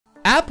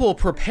Apple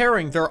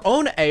preparing their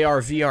own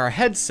AR/VR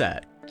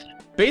headset.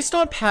 Based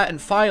on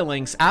patent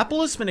filings, Apple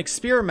has been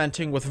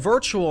experimenting with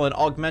virtual and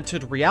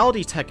augmented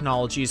reality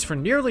technologies for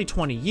nearly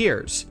 20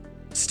 years.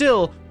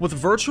 Still, with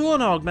virtual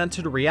and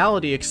augmented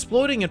reality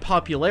exploding in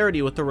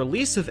popularity with the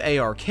release of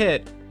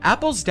ARKit,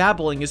 Apple's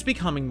dabbling is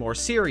becoming more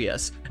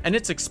serious, and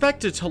it's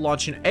expected to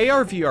launch an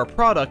AR/VR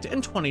product in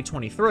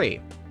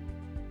 2023.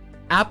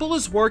 Apple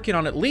is working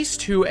on at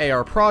least 2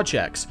 AR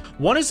projects.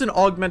 One is an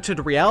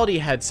augmented reality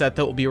headset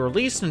that will be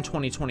released in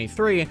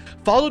 2023,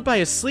 followed by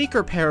a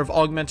sleeker pair of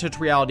augmented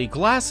reality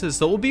glasses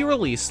that will be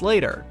released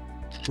later.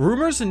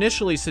 Rumors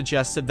initially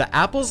suggested that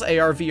Apple's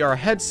AR/VR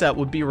headset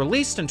would be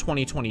released in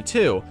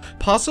 2022,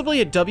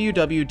 possibly at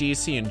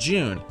WWDC in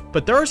June,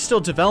 but there are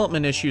still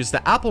development issues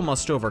that Apple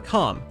must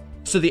overcome,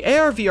 so the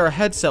AR/VR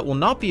headset will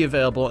not be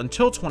available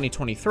until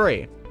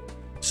 2023.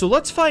 So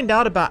let's find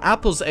out about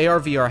Apple's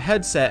AR/VR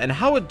headset and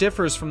how it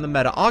differs from the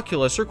Meta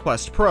Oculus or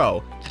Quest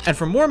Pro. And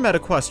for more Meta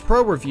Quest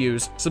Pro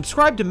reviews,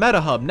 subscribe to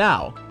MetaHub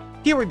now.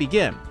 Here we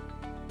begin.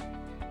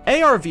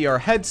 AR/VR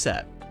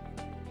headset.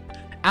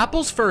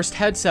 Apple's first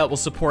headset will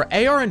support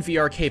AR and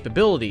VR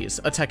capabilities,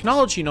 a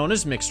technology known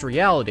as mixed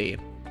reality.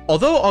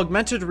 Although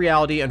augmented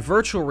reality and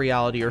virtual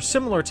reality are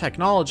similar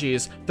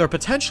technologies, their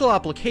potential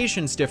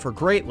applications differ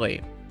greatly.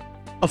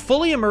 A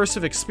fully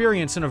immersive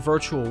experience in a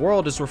virtual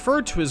world is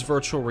referred to as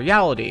virtual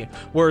reality,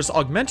 whereas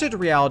augmented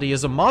reality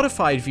is a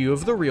modified view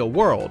of the real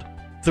world.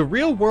 The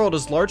real world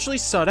is largely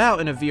set out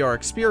in a VR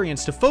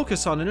experience to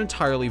focus on an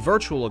entirely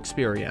virtual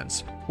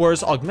experience,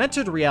 whereas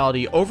augmented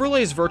reality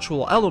overlays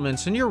virtual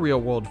elements in your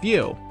real-world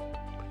view.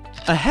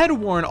 A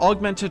head-worn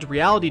augmented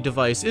reality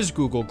device is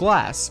Google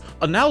Glass,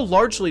 a now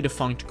largely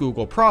defunct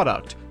Google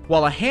product,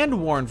 while a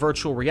hand-worn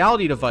virtual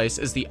reality device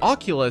is the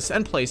Oculus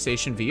and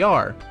PlayStation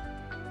VR.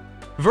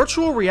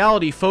 Virtual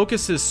reality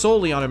focuses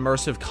solely on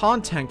immersive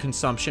content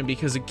consumption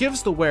because it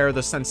gives the wearer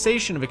the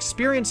sensation of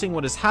experiencing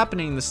what is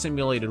happening in the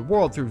simulated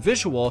world through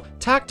visual,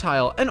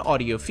 tactile, and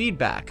audio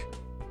feedback.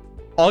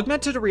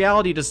 Augmented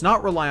reality does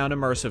not rely on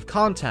immersive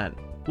content.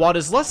 While it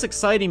is less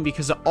exciting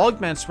because it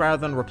augments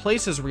rather than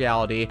replaces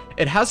reality,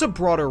 it has a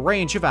broader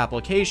range of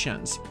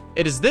applications.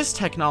 It is this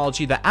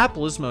technology that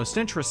Apple is most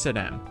interested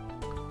in.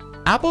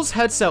 Apple's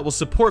headset will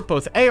support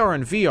both AR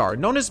and VR,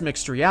 known as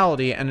mixed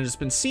reality, and it has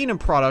been seen in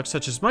products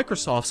such as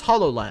Microsoft's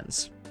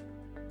HoloLens.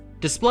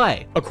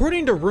 Display.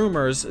 According to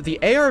rumors, the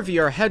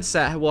AR/VR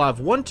headset will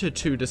have 1 to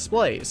 2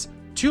 displays.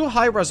 2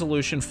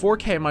 high-resolution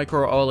 4K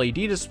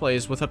micro-OLED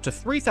displays with up to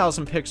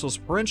 3000 pixels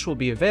per inch will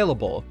be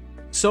available.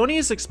 Sony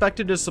is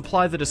expected to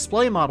supply the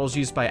display models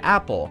used by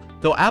Apple,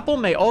 though Apple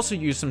may also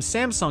use some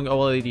Samsung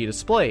OLED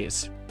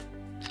displays.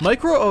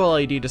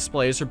 Micro-OLED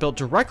displays are built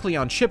directly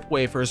on chip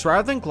wafers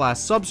rather than glass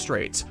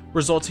substrates,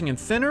 resulting in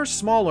thinner,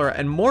 smaller,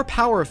 and more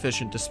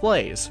power-efficient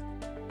displays.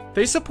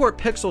 They support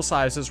pixel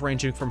sizes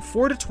ranging from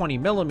 4 to 20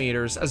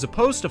 millimeters as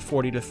opposed to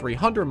 40 to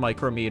 300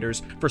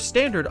 micrometers for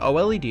standard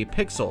OLED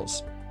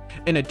pixels.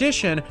 In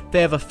addition,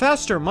 they have a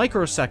faster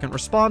microsecond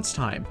response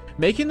time,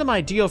 making them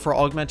ideal for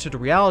augmented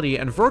reality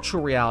and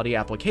virtual reality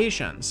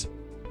applications.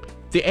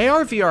 The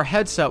AR/VR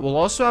headset will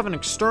also have an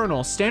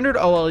external standard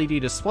OLED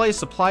display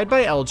supplied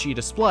by LG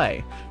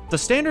Display. The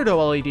standard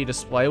OLED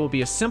display will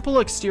be a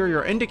simple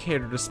exterior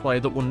indicator display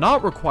that will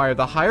not require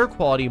the higher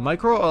quality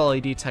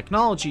micro-OLED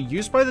technology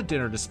used by the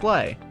dinner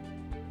display.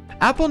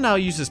 Apple now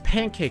uses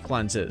pancake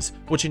lenses,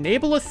 which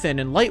enable a thin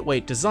and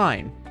lightweight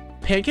design.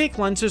 Pancake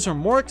lenses are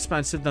more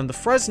expensive than the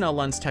Fresnel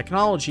lens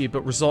technology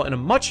but result in a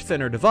much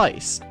thinner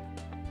device.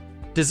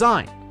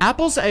 Design.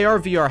 Apple's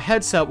AR/VR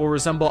headset will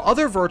resemble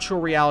other virtual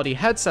reality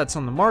headsets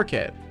on the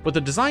market, with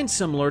a design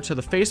similar to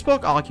the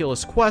Facebook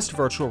Oculus Quest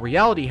virtual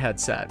reality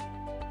headset.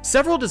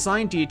 Several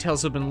design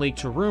details have been leaked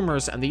to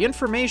rumors, and the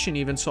information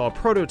even saw a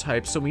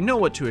prototype, so we know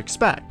what to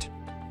expect.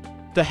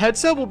 The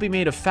headset will be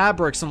made of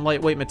fabrics and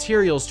lightweight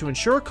materials to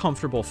ensure a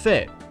comfortable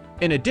fit.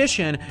 In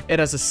addition, it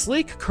has a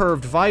sleek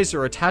curved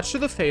visor attached to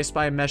the face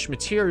by a mesh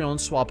material and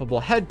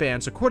swappable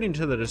headbands according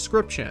to the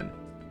description.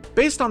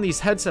 Based on these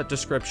headset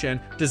description,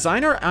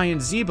 designer Ian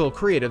Ziebel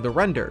created the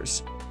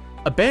renders.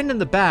 A band in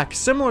the back,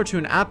 similar to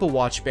an Apple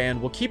Watch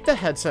band, will keep the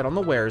headset on the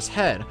wearer's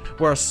head,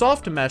 where a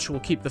soft mesh will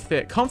keep the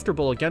fit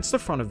comfortable against the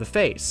front of the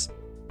face.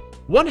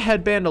 One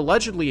headband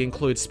allegedly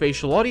includes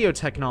spatial audio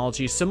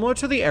technology similar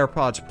to the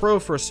AirPods Pro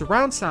for a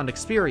surround sound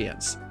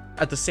experience.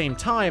 At the same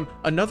time,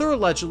 another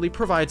allegedly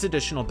provides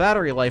additional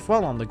battery life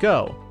while on the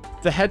go.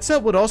 The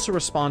headset would also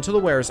respond to the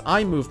wearer's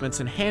eye movements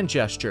and hand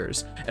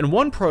gestures, and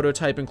one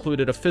prototype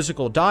included a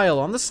physical dial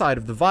on the side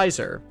of the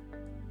visor.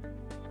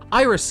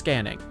 Iris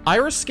scanning.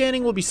 Iris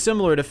scanning will be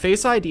similar to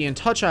Face ID and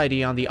Touch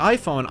ID on the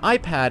iPhone,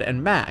 iPad,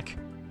 and Mac.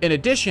 In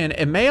addition,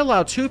 it may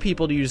allow 2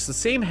 people to use the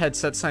same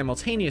headset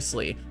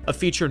simultaneously, a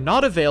feature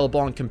not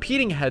available on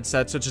competing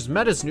headsets such as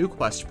Meta's new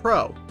Quest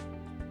Pro.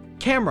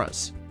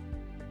 Cameras.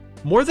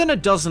 More than a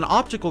dozen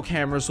optical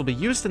cameras will be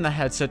used in the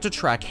headset to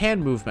track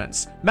hand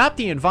movements, map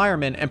the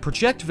environment, and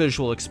project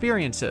visual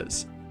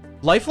experiences.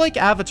 Lifelike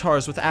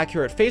avatars with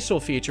accurate facial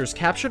features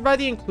captured by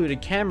the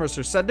included cameras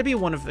are said to be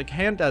one of the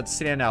handheld's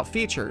standout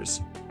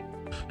features.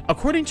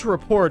 According to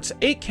reports,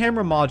 8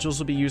 camera modules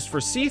will be used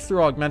for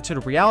see-through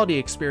augmented reality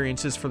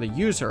experiences for the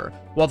user,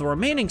 while the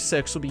remaining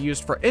 6 will be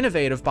used for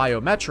innovative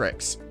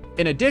biometrics.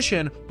 In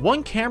addition,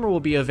 1 camera will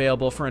be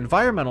available for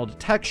environmental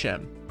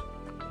detection.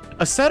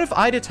 A set of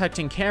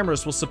eye-detecting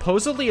cameras will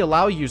supposedly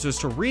allow users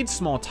to read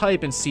small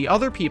type and see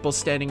other people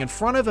standing in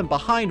front of and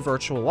behind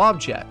virtual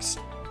objects.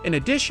 In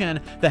addition,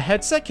 the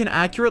headset can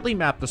accurately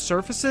map the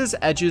surfaces,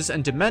 edges,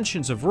 and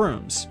dimensions of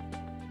rooms.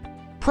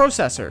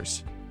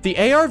 Processors. The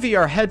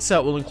AR/VR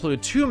headset will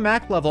include 2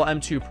 Mac-level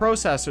M2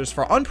 processors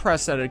for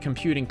unprecedented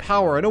computing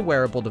power in a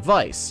wearable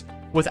device,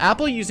 with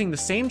Apple using the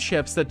same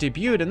chips that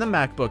debuted in the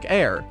MacBook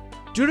Air.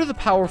 Due to the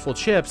powerful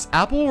chips,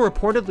 Apple will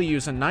reportedly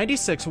use a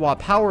 96-watt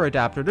power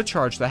adapter to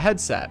charge the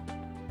headset.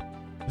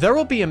 There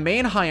will be a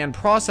main high-end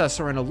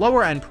processor and a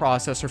lower-end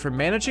processor for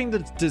managing the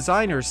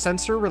designer's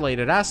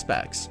sensor-related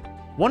aspects.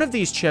 One of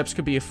these chips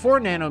could be a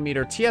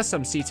 4nm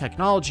TSMC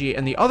technology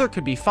and the other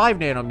could be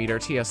 5nm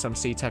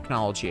TSMC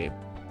technology.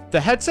 The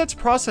headset's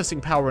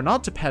processing power will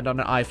not depend on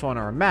an iPhone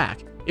or a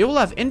Mac. It will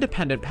have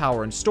independent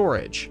power and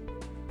storage.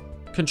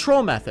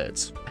 Control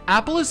methods.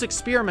 Apple is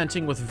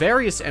experimenting with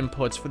various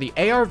inputs for the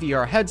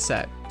AR/VR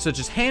headset, such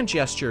as hand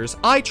gestures,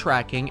 eye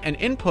tracking, and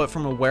input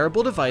from a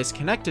wearable device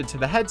connected to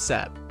the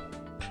headset.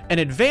 An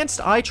advanced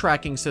eye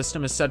tracking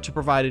system is said to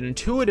provide an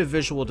intuitive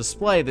visual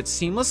display that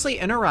seamlessly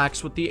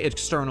interacts with the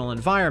external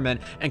environment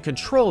and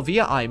control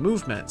via eye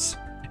movements.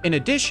 In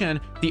addition,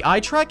 the eye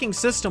tracking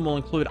system will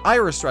include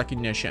iris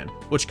recognition,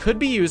 which could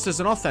be used as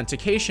an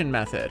authentication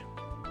method.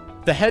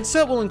 The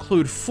headset will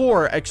include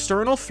 4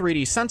 external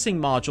 3D sensing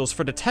modules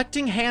for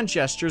detecting hand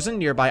gestures and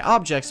nearby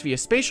objects via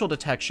spatial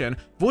detection,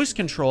 voice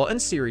control,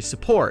 and Siri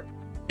support.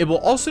 It will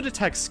also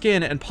detect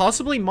skin and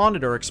possibly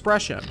monitor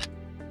expression.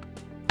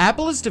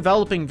 Apple is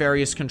developing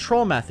various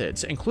control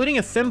methods, including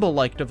a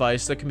thimble-like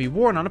device that can be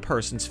worn on a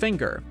person's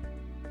finger.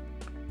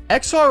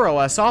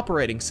 XROS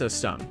operating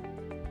system.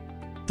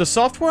 The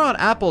software on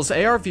Apple's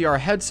AR/VR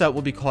headset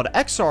will be called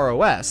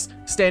XROS,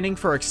 standing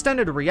for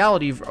Extended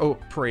Reality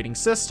Operating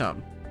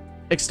System.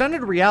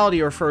 Extended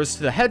Reality refers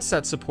to the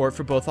headset support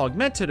for both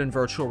augmented and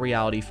virtual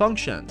reality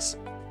functions.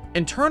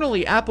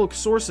 Internally, Apple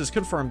sources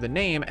confirmed the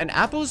name, and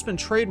Apple has been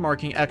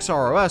trademarking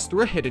XROS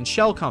through a hidden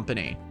shell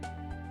company.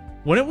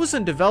 When it was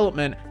in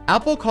development,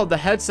 Apple called the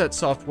headset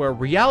software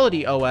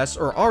Reality OS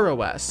or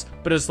ROS,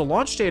 but as the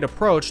launch date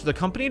approached, the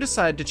company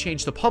decided to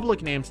change the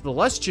public name to the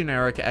less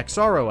generic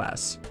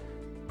XROS.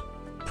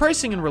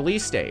 Pricing and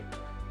release date.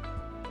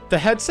 The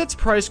headset's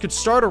price could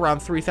start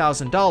around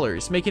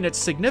 $3,000, making it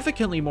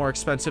significantly more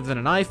expensive than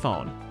an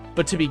iPhone.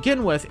 But to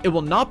begin with, it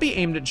will not be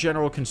aimed at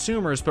general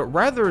consumers, but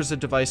rather as a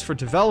device for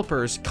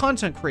developers,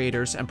 content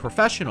creators, and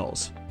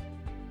professionals.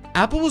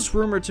 Apple was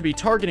rumored to be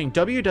targeting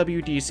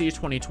WWDC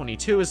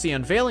 2022 as the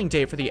unveiling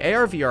date for the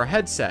AR/VR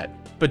headset,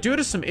 but due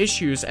to some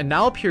issues, it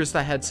now appears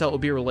the headset will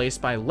be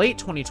released by late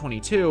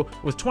 2022,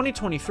 with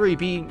 2023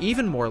 being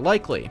even more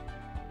likely.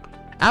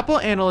 Apple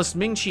analyst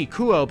Ming-Chi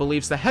Kuo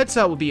believes the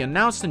headset will be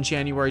announced in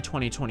January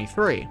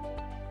 2023.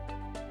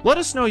 Let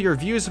us know your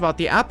views about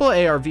the Apple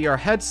AR/VR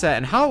headset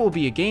and how it will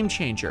be a game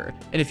changer.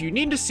 And if you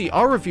need to see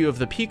our review of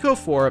the Pico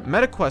 4,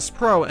 MetaQuest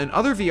Pro, and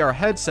other VR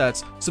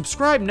headsets,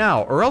 subscribe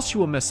now or else you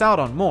will miss out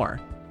on more.